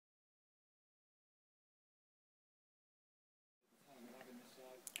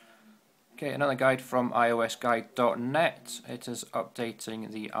Okay, another guide from iOSguide.net. It is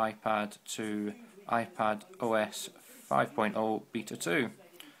updating the iPad to iPad OS 5.0 Beta 2.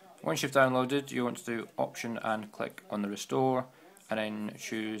 Once you've downloaded, you want to do Option and click on the Restore, and then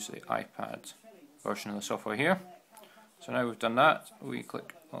choose the iPad version of the software here. So now we've done that, we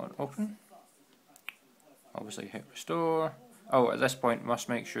click on Open. Obviously hit Restore. Oh, at this point must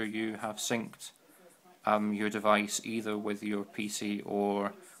make sure you have synced your device either with your PC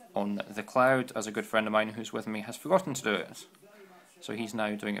or on the cloud, as a good friend of mine who's with me has forgotten to do it. So he's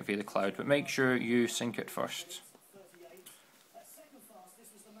now doing it via the cloud, but make sure you sync it first.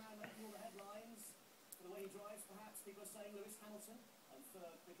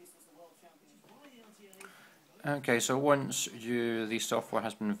 Okay, so once the software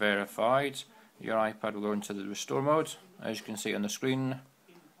has been verified, your iPad will go into the restore mode. As you can see on the screen,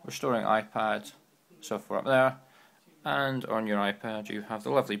 restoring iPad software up there, and on your iPad you have the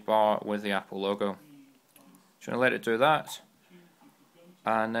lovely bar with the Apple logo. So I'm going to let it do that,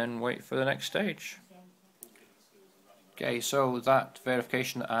 and then wait for the next stage. Okay, so that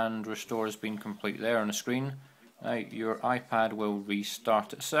verification and restore has been complete there on the screen. Now your iPad will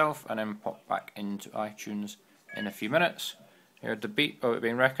restart itself and then pop back into iTunes in a few minutes. Here's the beep of it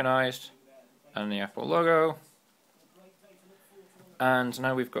being recognised and the Apple logo. And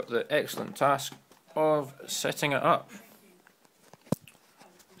now we've got the excellent task of setting it up.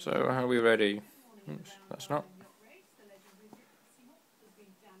 So are we ready? Oops, that's not.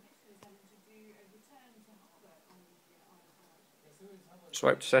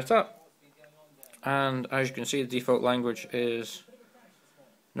 Swipe to set up, and as you can see the default language is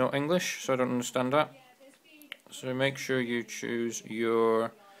not English, so I don't understand that. So make sure you choose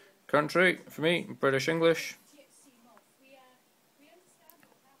your country. For me, British English.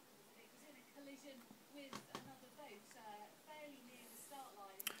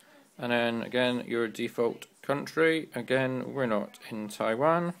 And then again your default country. Again, we're not in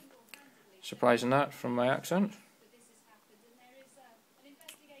Taiwan. Surprising that from my accent.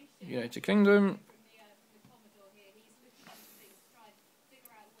 United Kingdom.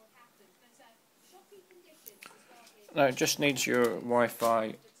 Now it just needs your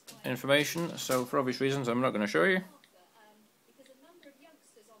Wi-Fi information, so for obvious reasons I'm not going to show you.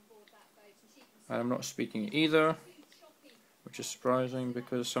 I'm not speaking either, which is surprising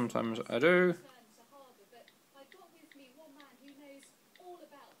because sometimes I do.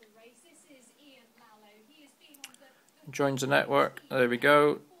 Joins the network, there we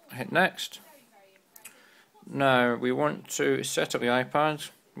go, hit next. Now we want to set up the iPad.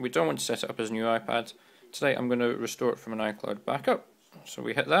 We don't want to set it up as a new iPad. Today I'm going to restore it from an iCloud backup. So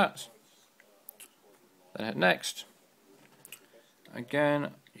we hit that, then hit next.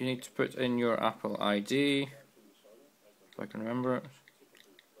 Again, you need to put in your Apple ID, if I can remember it.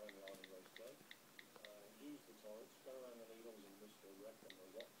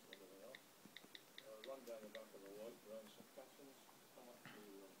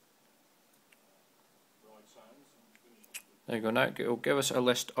 There you go. Now it will give us a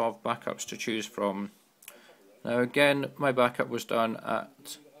list of backups to choose from. Now again, my backup was done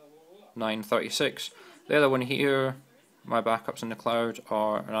at 9:36. The other one here, my backups in the cloud,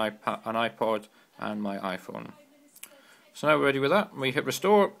 are an iPod and my iPhone. So now we're ready with that. We hit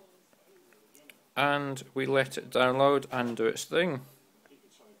restore and we let it download and do its thing.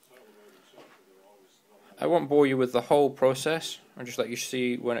 I won't bore you with the whole process. I'll just let you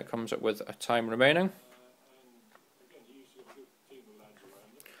see when it comes up with a time remaining.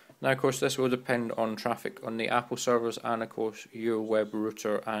 Now of course this will depend on traffic on the Apple servers and of course your web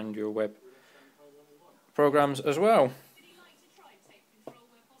router and your web programs as well.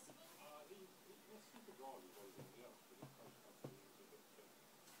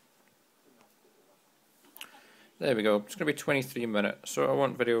 There we go, it's going to be 23 minutes, so I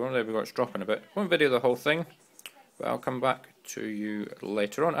won't video, there we go, it's dropping a bit. I won't video the whole thing, but I'll come back to you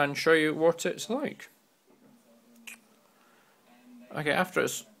later on and show you what it's like. Okay, after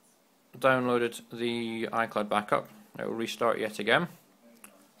it's downloaded the iCloud backup, it will restart yet again,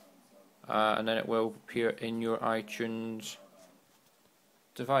 and then it will appear in your iTunes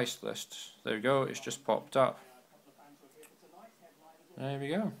device list. There we go, it's just popped up. There we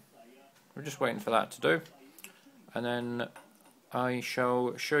go. We're just waiting for that to do, and then I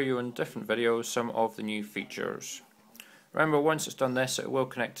shall show you in different videos some of the new features. Remember, once it's done this, it will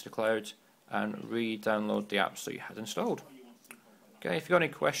connect to the cloud and re-download the apps that you had installed. Okay, if you've got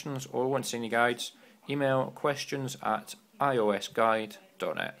any questions or want to see any guides, email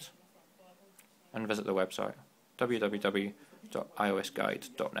questions@iosguide.net and visit the website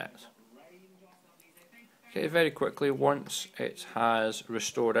www.iosguide.net. Okay, very quickly, once it has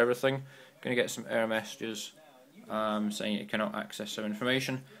restored everything, going to get some error messages saying you cannot access some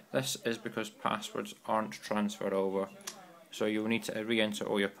information. This is because passwords aren't transferred over, so you'll need to re-enter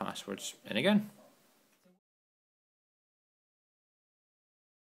all your passwords in again.